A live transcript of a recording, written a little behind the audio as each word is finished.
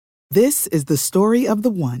This is the story of the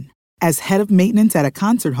one. As head of maintenance at a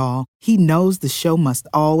concert hall, he knows the show must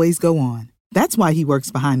always go on. That's why he works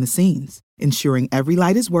behind the scenes, ensuring every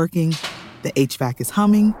light is working, the HVAC is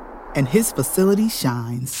humming, and his facility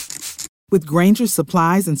shines. With Grainger's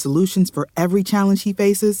supplies and solutions for every challenge he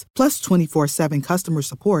faces, plus 24/7 customer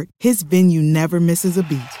support, his venue never misses a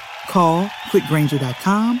beat. Call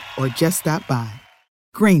quickgrainger.com or just stop by.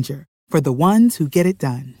 Grainger, for the ones who get it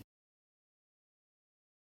done.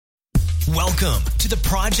 Welcome to the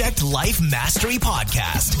Project Life Mastery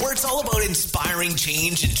Podcast, where it's all about inspiring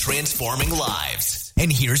change and transforming lives.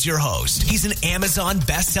 And here's your host. He's an Amazon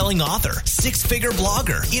best-selling author, six-figure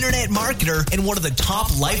blogger, internet marketer, and one of the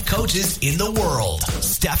top life coaches in the world,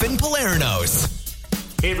 Stefan Palernos.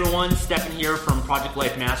 Hey everyone, Stefan here from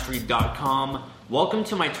ProjectLifeMastery.com. Welcome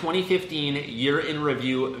to my 2015 Year in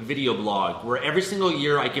Review video blog, where every single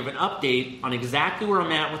year I give an update on exactly where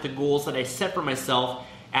I'm at with the goals that I set for myself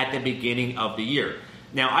at the beginning of the year.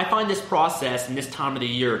 Now, I find this process and this time of the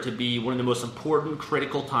year to be one of the most important,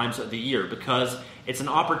 critical times of the year because it's an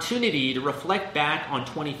opportunity to reflect back on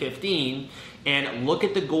 2015 and look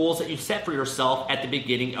at the goals that you set for yourself at the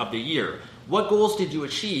beginning of the year. What goals did you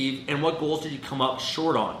achieve and what goals did you come up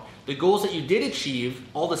short on? The goals that you did achieve,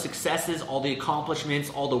 all the successes, all the accomplishments,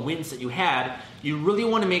 all the wins that you had, you really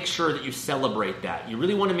want to make sure that you celebrate that. You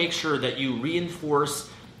really want to make sure that you reinforce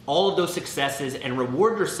all of those successes and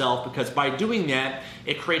reward yourself, because by doing that,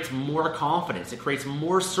 it creates more confidence. It creates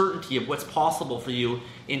more certainty of what's possible for you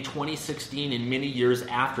in 2016 and many years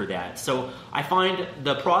after that. So I find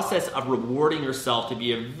the process of rewarding yourself to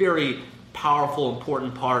be a very powerful,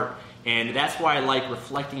 important part. And that's why I like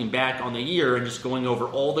reflecting back on the year and just going over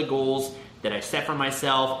all the goals that I set for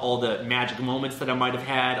myself, all the magic moments that I might have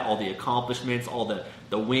had, all the accomplishments, all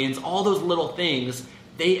the wins, all those little things.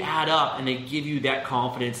 They add up and they give you that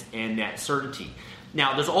confidence and that certainty.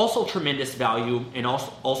 Now, there's also tremendous value in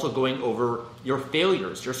also going over your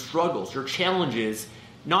failures, your struggles, your challenges,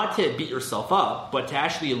 not to beat yourself up, but to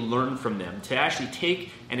actually learn from them, to actually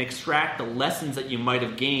take and extract the lessons that you might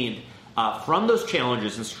have gained from those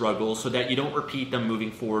challenges and struggles so that you don't repeat them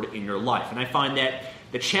moving forward in your life. And I find that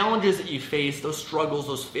the challenges that you face, those struggles,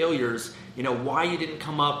 those failures, why you didn't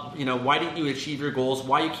come up, why didn't you achieve your goals,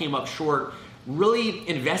 why you came up short, really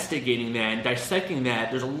investigating that and dissecting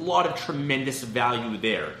that, there's a lot of tremendous value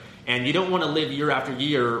there. And you don't want to live year after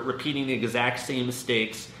year repeating the exact same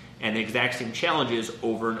mistakes and the exact same challenges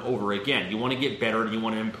over and over again. You want to get better, you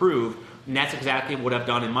want to improve, and that's exactly what I've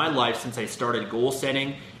done in my life since I started goal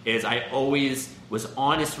setting, is I always was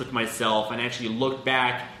honest with myself and actually looked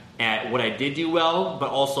back at what I did do well,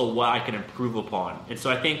 but also what I can improve upon. And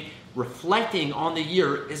so I think reflecting on the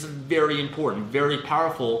year is very important, very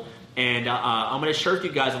powerful. And I'm going to share with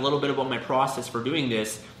you guys a little bit about my process for doing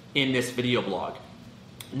this in this video blog.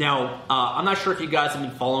 Now, I'm not sure if you guys have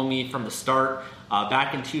been following me from the start.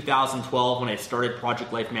 Back in 2012, when I started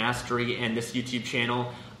Project Life Mastery and this YouTube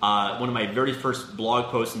channel, one of my very first blog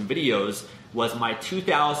posts and videos was my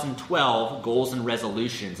 2012 goals and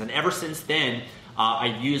resolutions. And ever since then,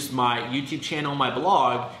 I've used my YouTube channel, my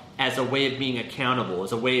blog, as a way of being accountable,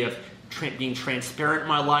 as a way of being transparent in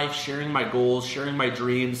my life, sharing my goals, sharing my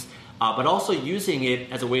dreams, but also using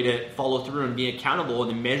it as a way to follow through and be accountable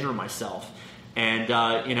and to measure myself. And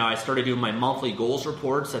I started doing my monthly goals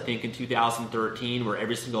reports, I think in 2013, where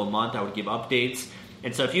every single month I would give updates.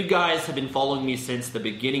 And so if you guys have been following me since the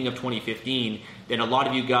beginning of 2015, then a lot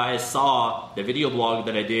of you guys saw the video blog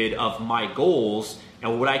that I did of my goals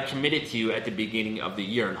and what I committed to at the beginning of the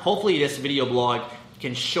year. And hopefully this video blog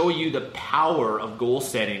can show you the power of goal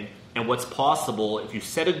setting and what's possible if you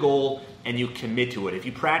set a goal and you commit to it. If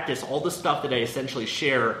you practice all the stuff that I essentially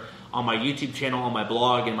share on my YouTube channel, on my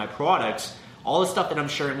blog, and my products, all the stuff that I'm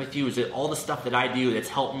sharing with you is all the stuff that I do that's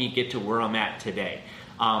helped me get to where I'm at today.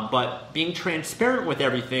 But being transparent with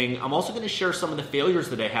everything, I'm also going to share some of the failures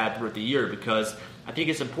that I had throughout the year, because I think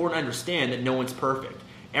it's important to understand that no one's perfect.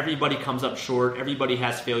 Everybody comes up short. Everybody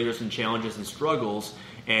has failures and challenges and struggles.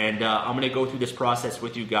 And I'm going to go through this process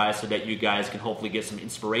with you guys so that you guys can hopefully get some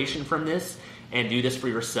inspiration from this and do this for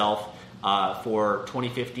yourself for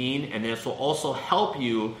 2015. And this will also help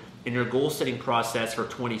you in your goal setting process for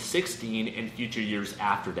 2016 and future years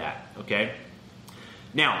after that, okay?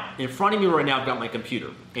 Now, in front of me right now, I've got my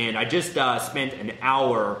computer. And I just spent an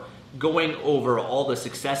hour going over all the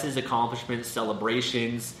successes, accomplishments,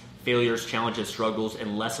 celebrations, failures, challenges, struggles,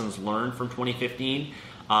 and lessons learned from 2015.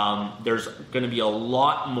 There's going to be a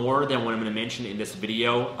lot more than what I'm going to mention in this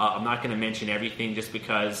video. I'm not going to mention everything just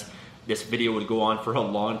because this video would go on for a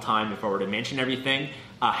long time if I were to mention everything.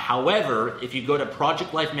 However, if you go to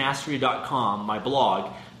ProjectLifeMastery.com, my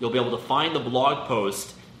blog, you'll be able to find the blog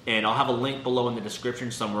post and I'll have a link below in the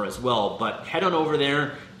description somewhere as well. But head on over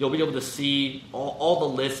there. You'll be able to see all the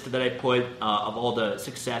list that I put of all the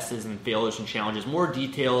successes and failures and challenges, more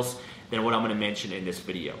details than what I'm going to mention in this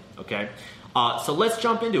video, okay? So let's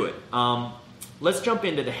jump into it. Let's jump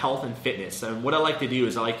into the health and fitness. And what I like to do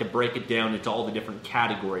is I like to break it down into all the different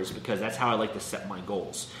categories because that's how I like to set my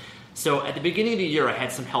goals. So at the beginning of the year, I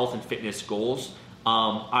had some health and fitness goals.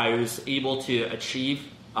 I was able to achieve,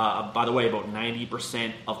 by the way, about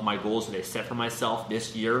 90% of my goals that I set for myself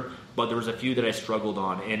this year, but there was a few that I struggled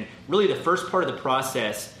on. And really the first part of the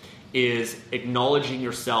process is acknowledging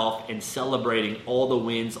yourself and celebrating all the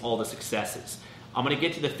wins, all the successes. I'm going to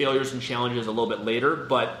get to the failures and challenges a little bit later,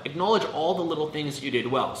 but acknowledge all the little things you did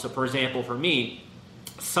well. So for example, for me,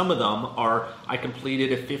 some of them are I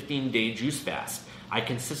completed a 15-day juice fast. I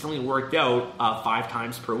consistently worked out 5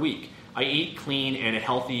 times per week. I ate clean and a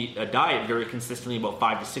healthy diet very consistently about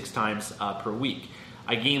 5 to 6 times per week.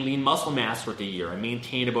 I gained lean muscle mass throughout the year. I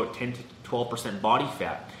maintained about 10 to 12% body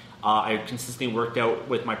fat. I consistently worked out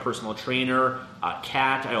with my personal trainer,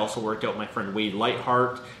 Kat. I also worked out with my friend Wade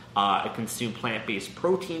Lightheart. I consumed plant-based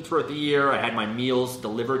protein throughout the year. I had my meals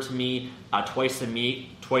delivered to me twice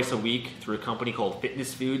a week through a company called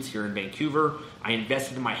Fitness Foods here in Vancouver. I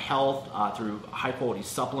invested in my health through high-quality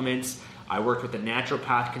supplements. I worked with a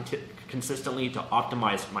naturopath consistently to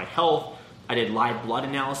optimize my health. I did live blood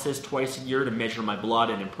analysis twice a year to measure my blood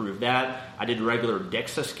and improve that. I did regular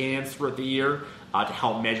DEXA scans throughout the year to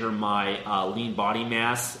help measure my lean body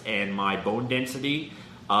mass and my bone density.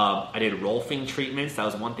 I did rolfing treatments. That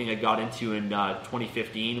was one thing I got into in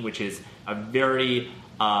 2015, which is a very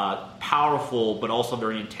powerful but also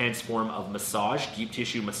very intense form of massage, deep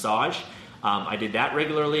tissue massage. I did that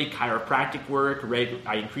regularly. Chiropractic work.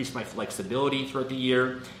 I increased my flexibility throughout the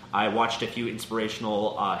year. I watched a few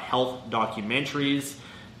inspirational health documentaries.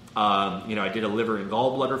 I did a liver and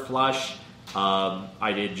gallbladder flush.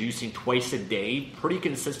 I did juicing twice a day pretty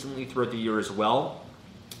consistently throughout the year as well.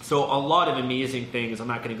 So a lot of amazing things. I'm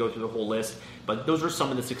not going to go through the whole list, but those are some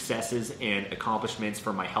of the successes and accomplishments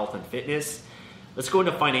for my health and fitness. Let's go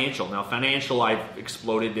into financial. Now, financial, I've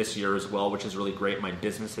exploded this year as well, which is really great. My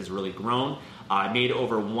business has really grown. I made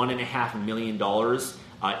over $1.5 million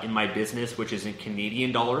in my business, which is in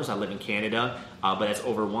Canadian dollars. I live in Canada, but that's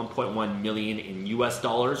over 1.1 million in US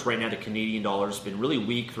dollars. Right now, the Canadian dollar has been really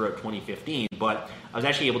weak throughout 2015, but I was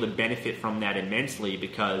actually able to benefit from that immensely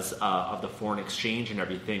because of the foreign exchange and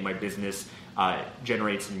everything. My business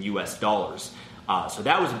generates in US dollars. So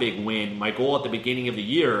that was a big win. My goal at the beginning of the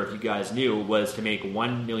year, if you guys knew, was to make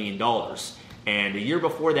 $1 million. And a year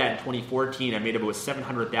before that, in 2014, I made about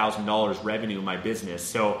 $700,000 revenue in my business.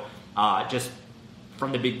 So just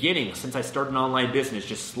from the beginning, since I started an online business,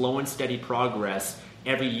 just slow and steady progress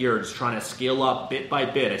every year, just trying to scale up bit by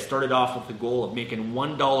bit. I started off with the goal of making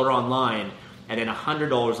 $1 online, and then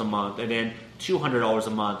 $100 a month, and then $200 a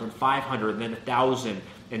month, and $500, and then $1,000,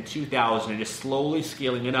 and $2,000, and just slowly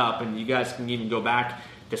scaling it up. And you guys can even go back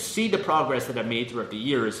to see the progress that I've made throughout the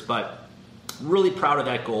years. But really proud of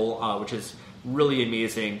that goal, which is really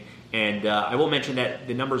amazing. And I will mention that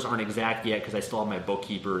the numbers aren't exact yet because I still have my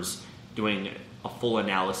bookkeepers doing a full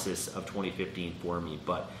analysis of 2015 for me,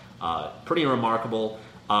 but pretty remarkable.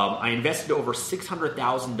 I invested over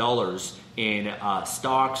 $600,000 in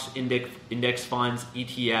stocks, index funds,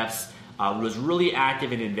 ETFs. Was really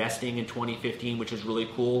active in investing in 2015, which is really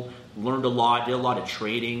cool. Learned a lot, did a lot of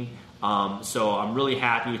trading. So I'm really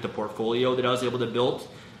happy with the portfolio that I was able to build.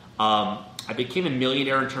 I became a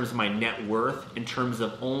millionaire in terms of my net worth, in terms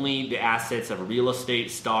of only the assets of real estate,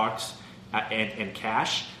 stocks, and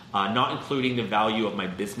cash. Not including the value of my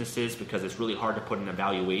businesses, because it's really hard to put an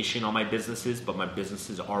evaluation on my businesses, but my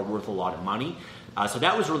businesses are worth a lot of money. So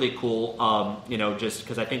that was really cool, just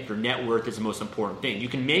because I think your net worth is the most important thing. You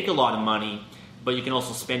can make a lot of money, but you can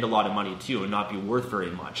also spend a lot of money too and not be worth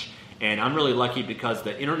very much. And I'm really lucky because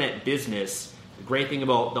the internet business, the great thing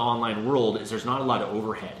about the online world is there's not a lot of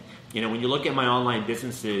overhead. When you look at my online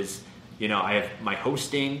businesses, I have my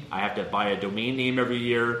hosting, I have to buy a domain name every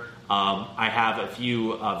year. I have a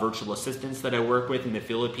few virtual assistants that I work with in the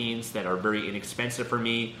Philippines that are very inexpensive for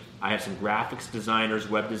me. I have some graphics designers,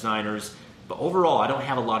 web designers, but overall I don't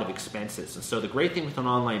have a lot of expenses. And so the great thing with an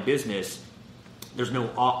online business, there's no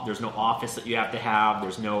office that you have to have.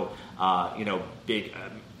 There's no big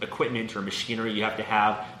equipment or machinery you have to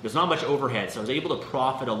have. There's not much overhead, so I was able to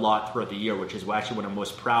profit a lot throughout the year, which is actually what I'm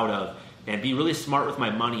most proud of, and be really smart with my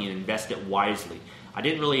money and invest it wisely. I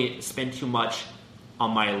didn't really spend too much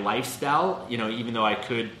on my lifestyle, even though I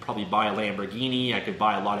could probably buy a Lamborghini, I could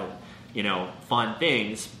buy a lot of, fun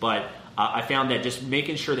things, but I found that just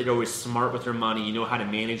making sure that you're always smart with your money, you know how to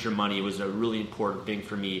manage your money, was a really important thing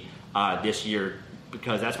for me this year,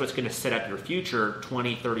 because that's what's going to set up your future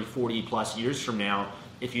 20, 30, 40 plus years from now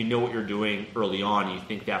if you know what you're doing early on and you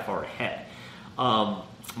think that far ahead.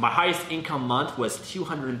 My highest income month was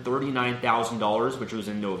 $239,000, which was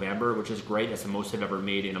in November, which is great. That's the most I've ever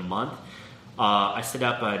made in a month. I set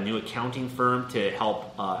up a new accounting firm to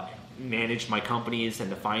help manage my companies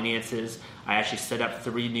and the finances. I actually set up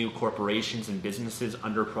 3 new corporations and businesses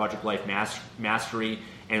under Project Life Mastery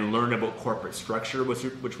and learned about corporate structure,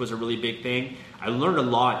 which was a really big thing. I learned a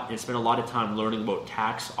lot and spent a lot of time learning about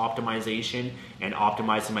tax optimization and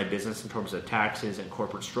optimizing my business in terms of taxes and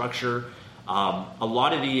corporate structure. A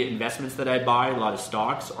lot of the investments that I buy, a lot of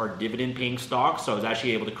stocks, are dividend-paying stocks, so I was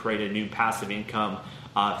actually able to create a new passive income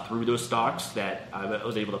through those stocks that I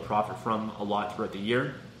was able to profit from a lot throughout the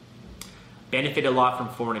year. Benefited a lot from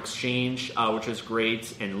foreign exchange, which was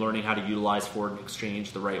great, and learning how to utilize foreign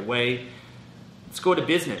exchange the right way. Let's go to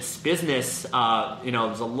business. Business, there's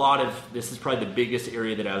a lot of, this is probably the biggest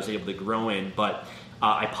area that I was able to grow in, but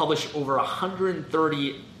I published over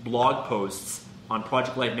 130 blog posts on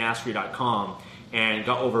projectlifemastery.com and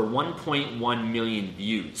got over 1.1 million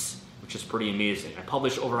views, which is pretty amazing. I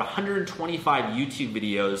published over 125 YouTube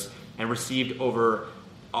videos and received over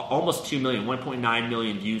almost 2 million, 1.9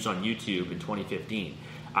 million views on YouTube in 2015.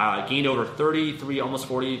 I gained over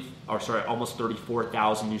almost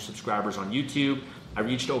 34,000 new subscribers on YouTube. I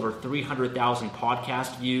reached over 300,000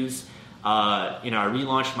 podcast views. I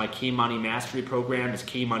relaunched my K-Money Mastery program as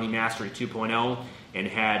K-Money Mastery 2.0 and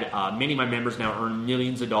had many of my members now earn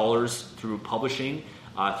millions of dollars through publishing,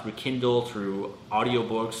 through Kindle, through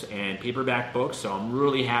audiobooks and paperback books. So I'm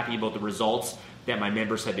really happy about the results that my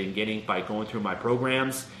members have been getting by going through my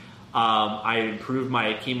programs. I improved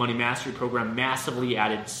my K-Money Mastery program massively,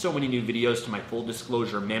 added so many new videos to my full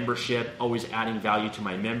disclosure membership, always adding value to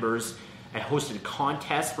my members. I hosted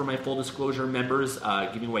contests for my full disclosure members,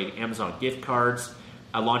 giving away Amazon gift cards.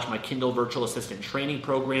 I launched my Kindle Virtual Assistant training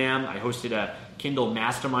program. I hosted a Kindle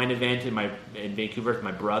Mastermind event in Vancouver with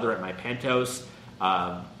my brother at my penthouse.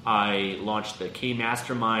 I launched the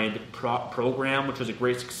K-Mastermind program, which was a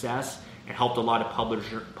great success, and helped a lot of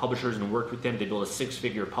publishers and worked with them to build a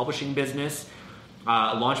 6-figure publishing business.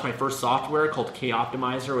 I launched my first software called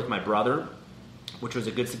K-Optimizer with my brother, which was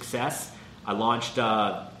a good success. I launched,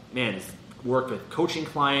 worked with coaching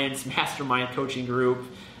clients, mastermind coaching group,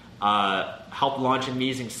 helped launch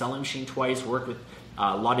Amazing Selling Machine twice, worked with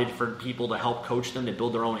a lot of different people to help coach them to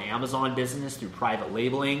build their own Amazon business through private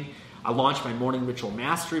labeling. I launched my Morning Ritual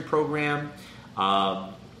Mastery program.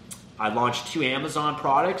 I launched 2 Amazon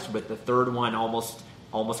products, with the third one almost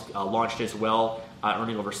launched as well,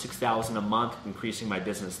 earning over $6,000 a month, increasing my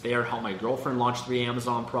business there. Helped my girlfriend launch 3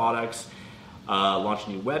 Amazon products, launched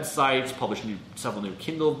new websites, published several new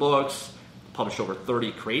Kindle books, published over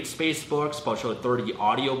 30 CreateSpace books, published over 30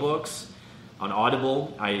 audiobooks on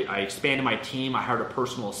Audible. I expanded my team. I hired a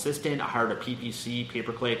personal assistant. I hired a PPC,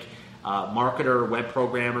 pay-per-click marketer, web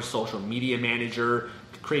programmer, social media manager,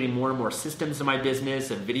 creating more and more systems in my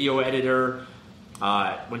business, a video editor.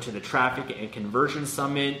 Went to the Traffic and Conversion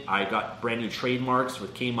Summit. I got brand new trademarks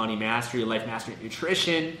with K-Money Mastery, Life Mastery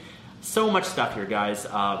Nutrition. So much stuff here, guys.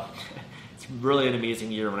 It's really an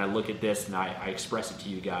amazing year when I look at this and I express it to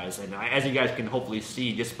you guys. And as you guys can hopefully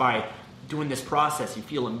see, just by doing this process, you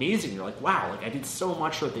feel amazing. You're like, wow, I did so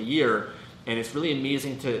much throughout the year. And it's really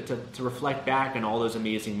amazing to reflect back on all those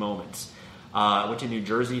amazing moments. I went to New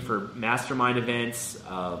Jersey for mastermind events,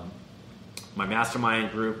 my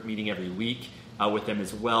mastermind group meeting every week with them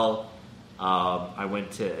as well. I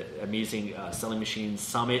went to Amazing Selling Machine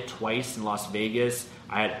Summit twice in Las Vegas.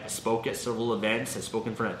 I spoke at several events. I spoke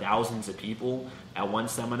in front of thousands of people at one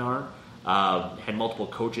seminar. Had multiple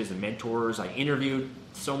coaches and mentors. I interviewed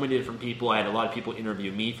so many different people. I had a lot of people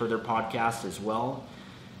interview me for their podcasts as well.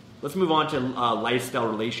 Let's move on to lifestyle,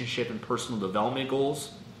 relationship, and personal development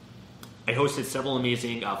goals. I hosted several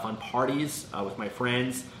amazing fun parties with my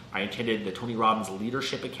friends. I attended the Tony Robbins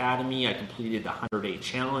Leadership Academy. I completed the 100-Day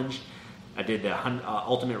Challenge. I did the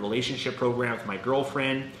Ultimate Relationship Program with my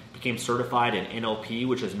girlfriend. Became certified in NLP,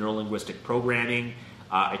 which is Neuro-Linguistic Programming.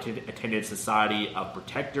 I attended Society of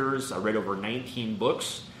Protectors. I read over 19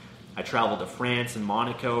 books. I traveled to France and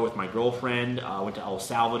Monaco with my girlfriend. I went to El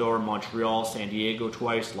Salvador, Montreal, San Diego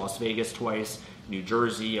twice, Las Vegas twice, New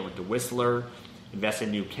Jersey. I went to Whistler. Invested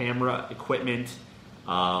in new camera equipment.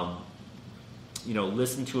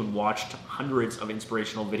 Listened to and watched hundreds of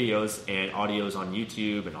inspirational videos and audios on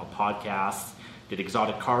YouTube and on podcasts. Did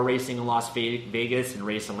exotic car racing in Las Vegas and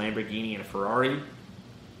raced a Lamborghini and a Ferrari.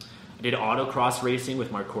 I did autocross racing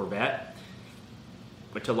with my Corvette.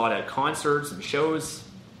 Went to a lot of concerts and shows.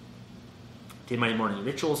 Did my morning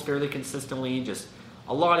rituals fairly consistently. Just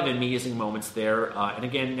a lot of amazing moments there. And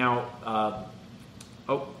again, now,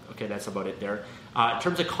 that's about it there. In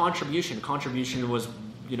terms of contribution was,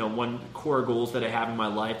 one core goals that I have in my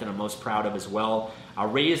life that I'm most proud of as well. I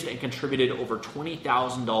raised and contributed over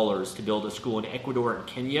 $20,000 to build a school in Ecuador and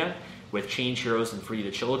Kenya with Change Heroes and Free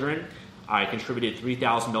the Children. I contributed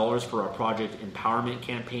 $3,000 for our Project Empowerment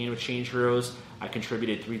campaign with Change Heroes. I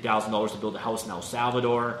contributed $3,000 to build a house in El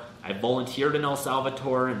Salvador. I volunteered in El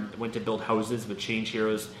Salvador and went to build houses with Change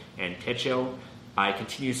Heroes and Techo. I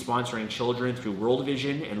continue sponsoring children through World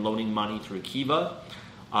Vision and loaning money through Kiva.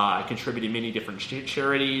 I contributed many different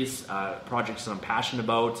charities, projects that I'm passionate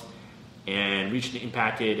about, and reached and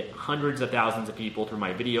impacted hundreds of thousands of people through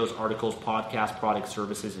my videos, articles, podcasts, products,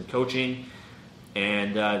 services, and coaching,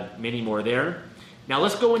 and many more there. Now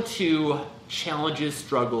let's go into challenges,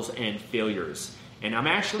 struggles, and failures. And I'm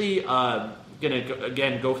actually going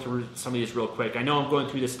to go through some of these real quick. I know I'm going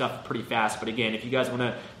through this stuff pretty fast, but again, if you guys want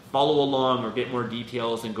to follow along or get more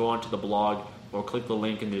details, then go onto the blog or click the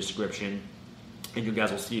link in the description, and you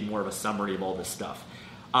guys will see more of a summary of all this stuff.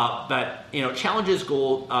 But challenges,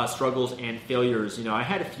 goals, struggles, and failures. I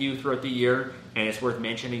had a few throughout the year, and it's worth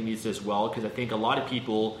mentioning these as well because I think a lot of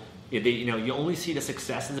people, you only see the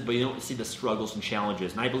successes, but you don't see the struggles and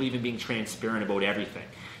challenges. And I believe in being transparent about everything.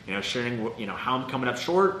 Sharing how I'm coming up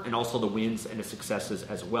short, and also the wins and the successes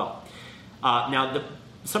as well.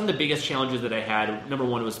 Some of the biggest challenges that I had, number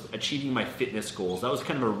one, was achieving my fitness goals. That was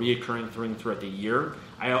kind of a reoccurring thing throughout the year.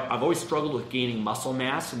 I've always struggled with gaining muscle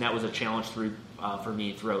mass, and that was a challenge for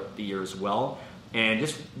me throughout the year as well. And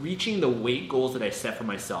just reaching the weight goals that I set for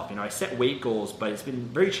myself. I set weight goals, but it's been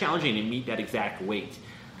very challenging to meet that exact weight.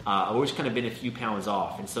 I've always kind of been a few pounds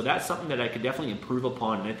off. And so that's something that I could definitely improve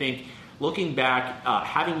upon. And I think looking back,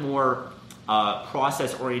 having more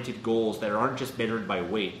process-oriented goals that aren't just measured by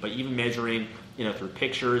weight, but even measuring through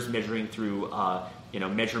pictures, measuring through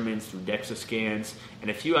measurements through DEXA scans, and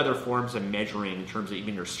a few other forms of measuring in terms of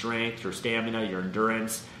even your strength, your stamina, your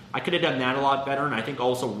endurance. I could have done that a lot better, and I think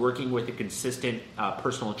also working with a consistent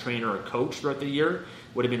personal trainer or coach throughout the year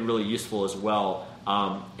would have been really useful as well,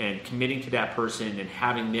 and committing to that person and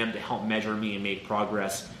having them to help measure me and make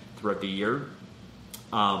progress throughout the year.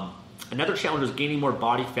 Another challenge was gaining more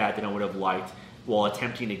body fat than I would have liked while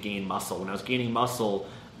attempting to gain muscle. When I was gaining muscle,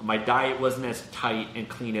 my diet wasn't as tight and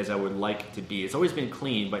clean as I would like it to be. It's always been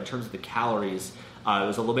clean, but in terms of the calories, it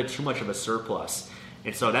was a little bit too much of a surplus.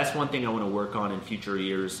 And so that's one thing I want to work on in future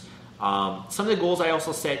years. Some of the goals I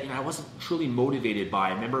also set, I wasn't truly motivated by.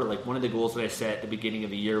 I remember one of the goals that I set at the beginning of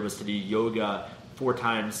the year was to do yoga 4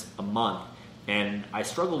 times a month. And I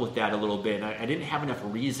struggled with that a little bit, and I didn't have enough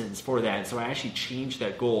reasons for that. And so I actually changed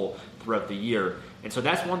that goal throughout the year. And so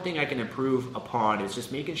that's one thing I can improve upon, is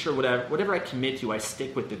just making sure whatever I commit to, I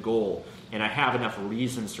stick with the goal. And I have enough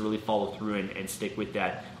reasons to really follow through and stick with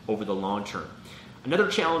that over the long term. Another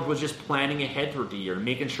challenge was just planning ahead throughout the year,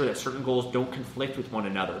 making sure that certain goals don't conflict with one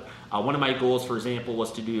another. One of my goals, for example,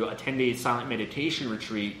 was to do a 10-day silent meditation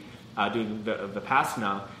retreat doing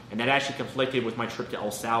Vipassana, and that actually conflicted with my trip to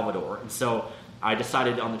El Salvador. And so I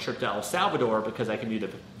decided on the trip to El Salvador, because I can do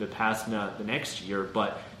the Vipassana the next year,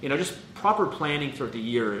 but just proper planning throughout the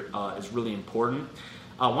year is really important.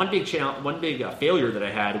 One big failure that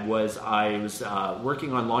I had was I was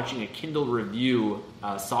working on launching a Kindle review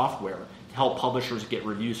software to help publishers get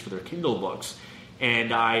reviews for their Kindle books.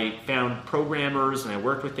 And I found programmers and I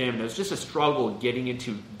worked with them, and it was just a struggle getting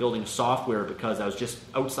into building software because I was just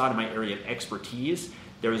outside of my area of expertise.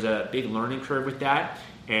 There was a big learning curve with that,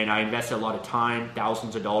 and I invested a lot of time,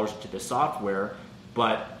 thousands of dollars into the software,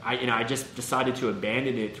 but I just decided to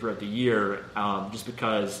abandon it throughout the year just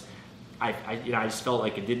because I just felt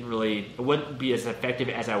like it wouldn't be as effective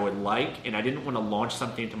as I would like, and I didn't want to launch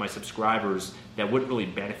something to my subscribers that wouldn't really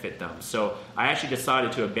benefit them. So I actually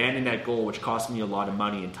decided to abandon that goal, which cost me a lot of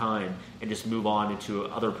money and time, and just move on into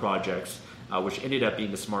other projects, which ended up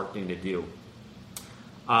being the smart thing to do.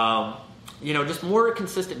 Just more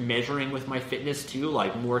consistent measuring with my fitness too,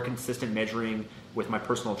 like more consistent measuring with my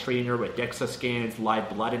personal trainer, with DEXA scans, live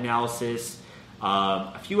blood analysis,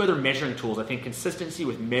 a few other measuring tools. I think consistency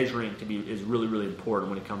with measuring is really, really important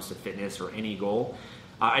when it comes to fitness or any goal.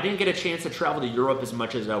 I didn't get a chance to travel to Europe as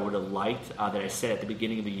much as I would have liked that I said at the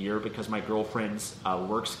beginning of the year, because my girlfriend's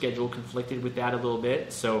work schedule conflicted with that a little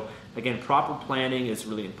bit. So again, proper planning is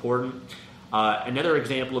really important. Another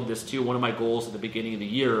example of this too, one of my goals at the beginning of the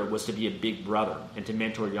year was to be a big brother and to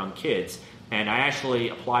mentor young kids. And I actually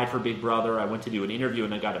applied for Big Brother. I went to do an interview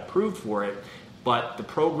and I got approved for it. but the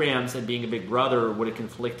programs and being a big brother would have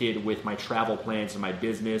conflicted with my travel plans and my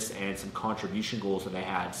business and some contribution goals that I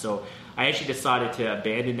had. So I actually decided to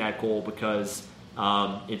abandon that goal because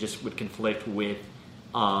it just would conflict with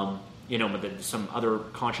some other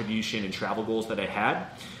contribution and travel goals that I had.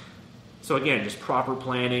 So again, just proper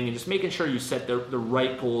planning and just making sure you set the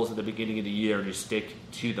right goals at the beginning of the year and you stick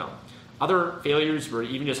to them. Other failures were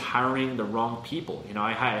even just hiring the wrong people.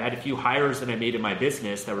 I had a few hires that I made in my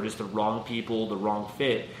business that were just the wrong people, the wrong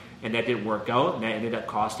fit, and that didn't work out, and that ended up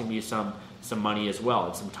costing me some money as well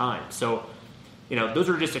and some time. So, those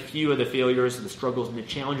are just a few of the failures and the struggles and the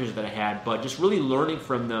challenges that I had, but just really learning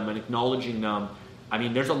from them and acknowledging them. I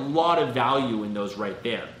mean, there's a lot of value in those right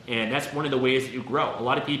there, and that's one of the ways that you grow. A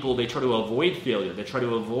lot of people, they try to avoid failure, they try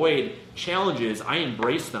to avoid challenges. I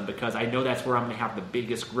embrace them because I know that's where I'm going to have the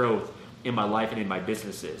biggest growth in my life and in my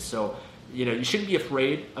businesses. So, you shouldn't be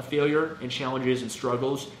afraid of failure and challenges and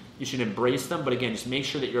struggles. You should embrace them, but again, just make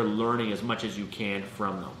sure that you're learning as much as you can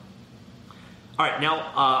from them. All right,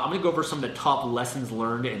 now I'm going to go over some of the top lessons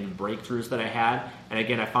learned and breakthroughs that I had. And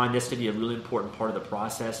again, I find this to be a really important part of the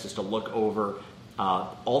process, just to look over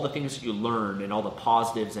all the things that you learned and all the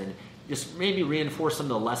positives, and just maybe reinforce some of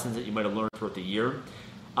the lessons that you might have learned throughout the year.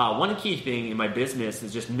 One key thing in my business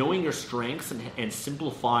is just knowing your strengths and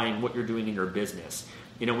simplifying what you're doing in your business.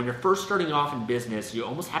 When you're first starting off in business, you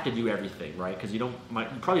almost have to do everything, right? Because you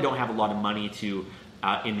probably don't have a lot of money to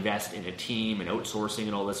invest in a team and outsourcing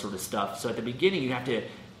and all this sort of stuff. So at the beginning, you have to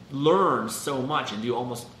learn so much and do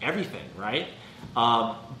almost everything, right?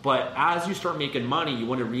 But as you start making money, you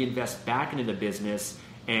want to reinvest back into the business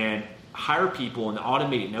and hire people and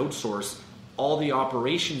automate and outsource all the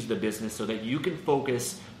operations of the business so that you can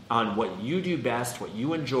focus on what you do best, what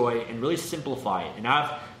you enjoy, and really simplify it. And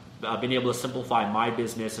I've been able to simplify my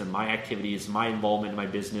business and my activities, my involvement in my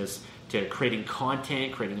business, to creating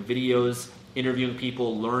content, creating videos, interviewing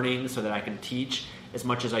people, learning so that I can teach as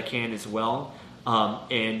much as I can as well,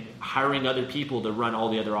 and hiring other people to run all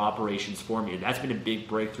the other operations for me. That's been a big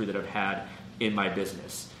breakthrough that I've had in my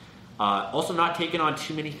business. Also, not taking on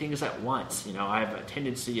too many things at once. I have a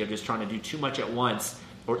tendency of just trying to do too much at once,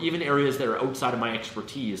 or even areas that are outside of my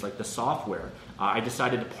expertise, like the software. I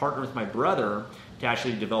decided to partner with my brother to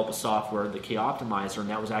actually develop a software, the K Optimizer, and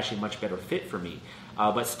that was actually a much better fit for me.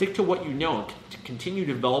 But stick to what you know, to continue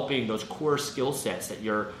developing those core skill sets that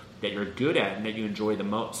you're good at and that you enjoy the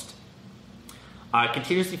most.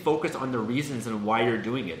 Continuously focus on the reasons and why you're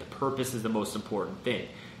doing it. The purpose is the most important thing.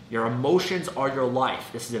 Your emotions are your life.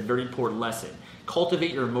 This is a very important lesson.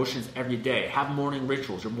 Cultivate your emotions every day. Have morning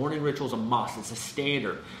rituals. Your morning ritual is a must. It's a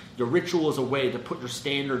standard. Your ritual is a way to put your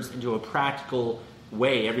standards into a practical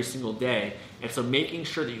way every single day. And so making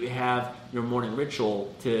sure that you have your morning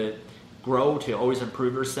ritual to grow, to always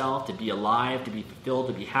improve yourself, to be alive, to be fulfilled,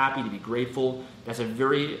 to be happy, to be grateful, that's a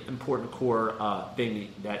very important core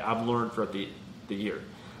thing that I've learned throughout the year.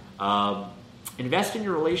 Invest in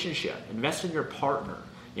your relationship. Invest in your partner.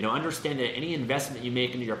 Understand that any investment you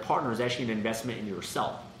make into your partner is actually an investment in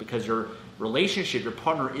yourself, because your relationship, your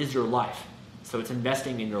partner, is your life. So it's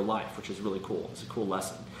investing in your life, which is really cool. It's a cool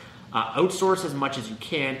lesson. Outsource as much as you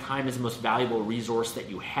can. Time is the most valuable resource that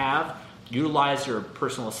you have. Utilize your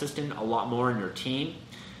personal assistant a lot more in your team,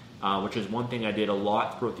 which is one thing I did a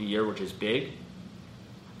lot throughout the year, which is big.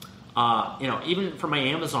 Even for my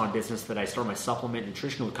Amazon business that I started, my supplement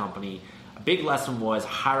nutritional company, a big lesson was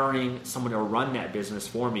hiring someone to run that business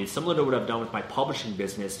for me, similar to what I've done with my publishing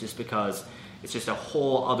business, just because it's just a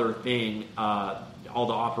whole other thing, all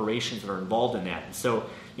the operations that are involved in that. And so,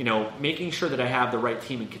 making sure that I have the right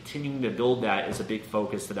team and continuing to build that is a big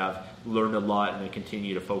focus that I've learned a lot and I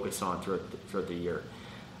continue to focus on throughout the year.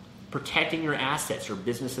 Protecting your assets, your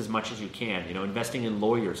business, as much as you can. Investing in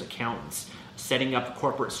lawyers, accountants, setting up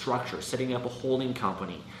corporate structure, setting up a holding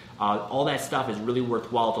company. All that stuff is really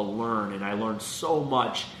worthwhile to learn, and I learned so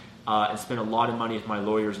much and spent a lot of money with my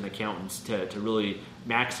lawyers and accountants to really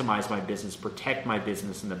maximize my business, protect my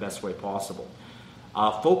business in the best way possible.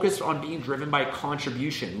 Focus on being driven by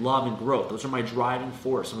contribution, love, and growth. Those are my driving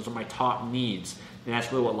force. Those are my top needs, and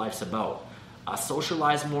that's really what life's about.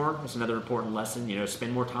 Socialize more. That's another important lesson.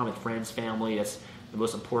 Spend more time with friends, family. That's the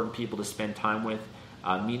most important people to spend time with.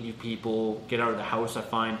 Meet new people. Get out of the house. I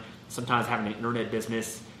find sometimes having an internet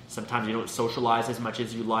business, sometimes you don't socialize as much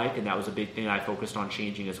as you like, and that was a big thing I focused on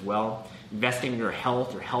changing as well. Investing in your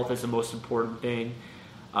health. Your health is the most important thing.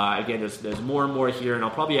 Again, there's more and more here, and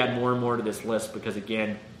I'll probably add more and more to this list because,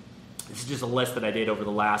 again, this is just a list that I did over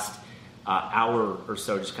the last hour or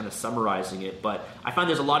so, just kind of summarizing it. But I find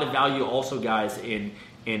there's a lot of value also, guys, in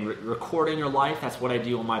and recording your life. That's what I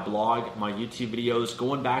do on my blog, my YouTube videos,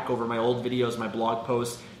 going back over my old videos, my blog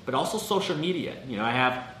posts, but also social media. I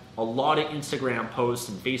have a lot of Instagram posts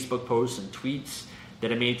and Facebook posts and tweets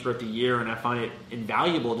that I made throughout the year, and I find it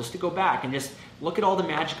invaluable just to go back and just look at all the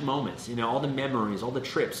magic moments, all the memories, all the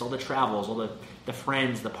trips, all the travels, all the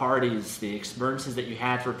friends, the parties, the experiences that you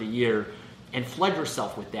had throughout the year, and flood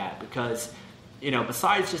yourself with that, because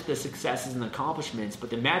besides just the successes and the accomplishments, but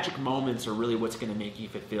the magic moments are really what's going to make you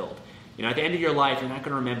fulfilled. At the end of your life, you're not going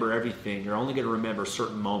to remember everything. You're only going to remember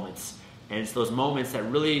certain moments, and it's those moments that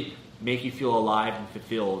really make you feel alive and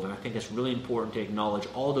fulfilled, and I think it's really important to acknowledge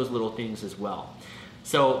all those little things as well.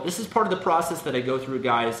 So this is part of the process that I go through,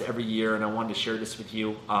 guys, every year, and I wanted to share this with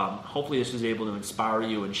you. Hopefully this was able to inspire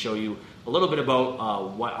you and show you a little bit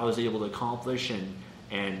about what I was able to accomplish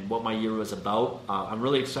and what my year was about. I'm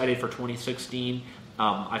really excited for 2016.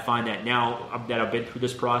 I find that now that I've been through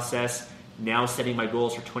this process, now setting my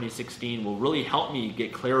goals for 2016 will really help me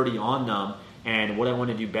get clarity on them and what I want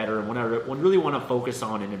to do better and what I really want to focus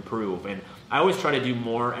on and improve. And I always try to do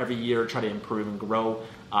more every year, try to improve and grow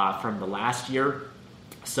from the last year.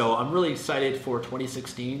 So I'm really excited for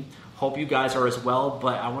 2016. Hope you guys are as well,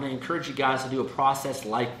 but I want to encourage you guys to do a process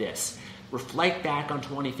like this. Reflect back on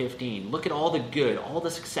 2015. Look at all the good, all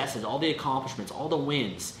the successes, all the accomplishments, all the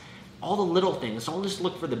wins, all the little things. Don't just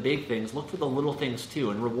look for the big things. Look for the little things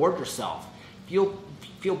too, and reward yourself. Feel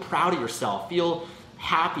proud of yourself. Feel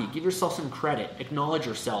happy. Give yourself some credit. Acknowledge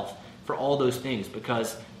yourself for all those things,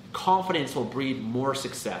 because confidence will breed more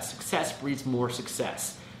success. Success breeds more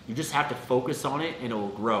success. You just have to focus on it and it will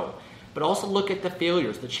grow. But also look at the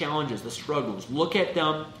failures, the challenges, the struggles. Look at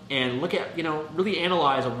them and look at, really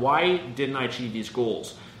analyze why didn't I achieve these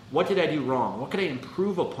goals? What did I do wrong? What could I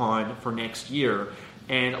improve upon for next year?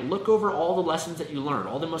 And look over all the lessons that you learned,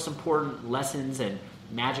 all the most important lessons and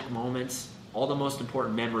magic moments, all the most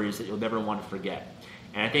important memories that you'll never want to forget.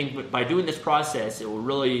 And I think by doing this process, it will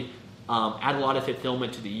really add a lot of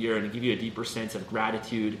fulfillment to the year and give you a deeper sense of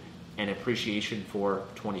gratitude and appreciation for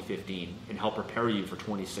 2015 and help prepare you for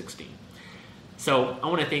 2016. So I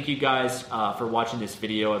want to thank you guys for watching this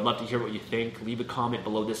video. I'd love to hear what you think. Leave a comment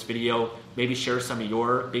below this video. Maybe share some of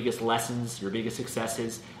your biggest lessons, your biggest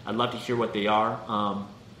successes. I'd love to hear what they are.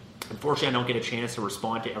 Unfortunately, I don't get a chance to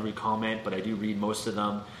respond to every comment, but I do read most of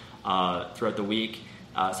them throughout the week.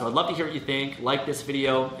 So I'd love to hear what you think. Like this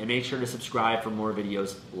video and make sure to subscribe for more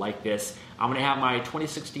videos like this. I'm going to have my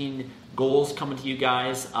 2016 goals coming to you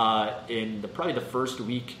guys in probably the first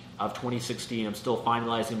week of 2016. I'm still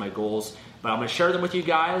finalizing my goals, but I'm going to share them with you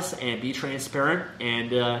guys and be transparent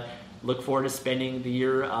and look forward to spending the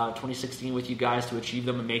year 2016 with you guys to achieve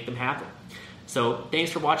them and make them happen. So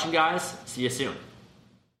thanks for watching, guys. See you soon.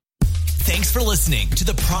 Thanks for listening to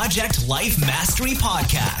the Project Life Mastery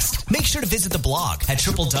Podcast. Make sure to visit the blog at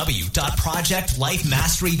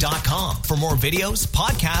www.projectlifemastery.com for more videos,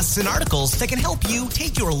 podcasts, and articles that can help you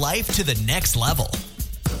take your life to the next level.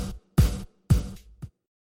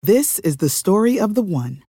 This is the story of the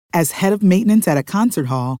one. As head of maintenance at a concert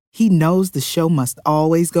hall, he knows the show must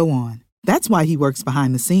always go on. That's why he works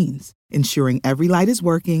behind the scenes, ensuring every light is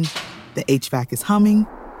working, the HVAC is humming,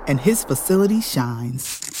 and his facility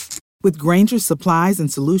shines. With Grainger's supplies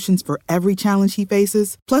and solutions for every challenge he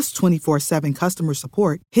faces, plus 24/7 customer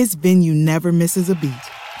support, his venue never misses a beat.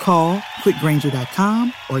 Call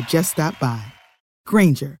quickgrainger.com or just stop by.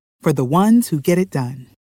 Grainger, for the ones who get it done.